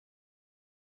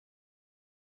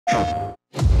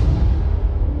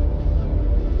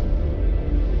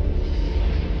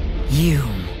You,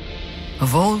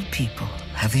 of all people,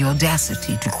 have the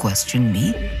audacity to question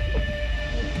me?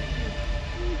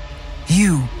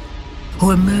 You,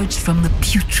 who emerged from the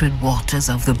putrid waters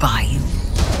of the bayou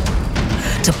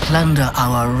to plunder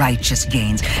our righteous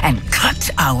gains and cut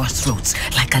our throats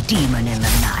like a demon in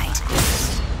the night.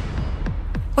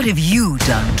 What have you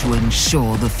done to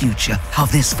ensure the future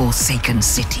of this forsaken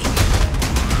city?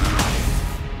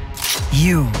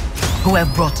 You, who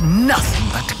have brought nothing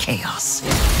but chaos.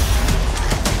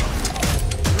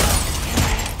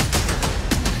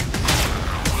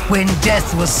 When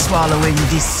death was swallowing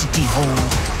this city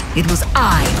whole, it was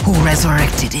I who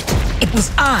resurrected it. It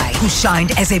was I who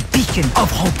shined as a beacon of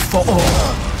hope for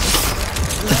all.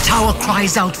 The tower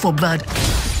cries out for blood,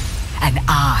 and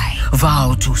I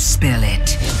vow to spill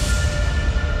it.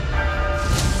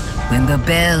 When the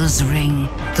bells ring,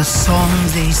 the song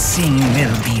they sing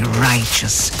will be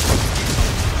righteous.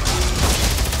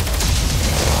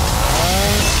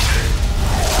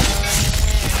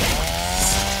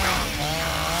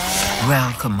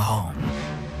 Welcome home,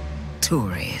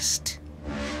 tourist.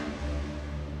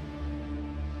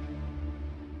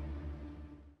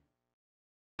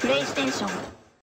 PlayStation